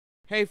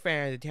Hey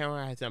fans, the channel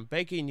has some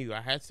breaking news.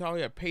 I had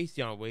started a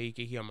Patreon where you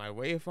can hear my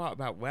real thought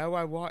about where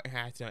I want and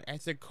has some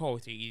extra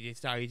codes that you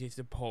decided to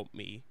support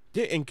me.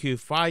 This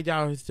includes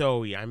 $5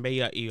 story I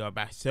made up either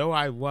about show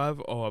I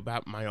love or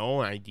about my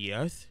own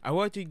ideas. I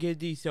want to give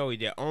these stories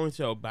their own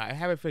show, but I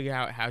haven't figured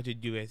out how to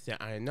do it since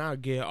I am not a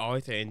good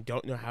artist and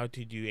don't know how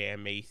to do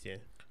animation.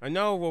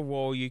 Another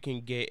reward you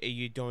can get if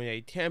you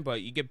donate 10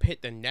 bucks, you can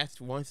pick the next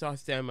one-star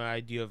cinema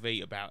I do a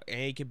video about, and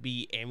it could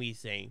be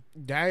anything.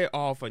 That is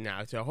all for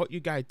now, so I hope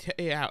you guys check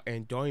it out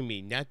and join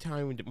me next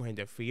time when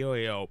the video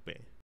is open.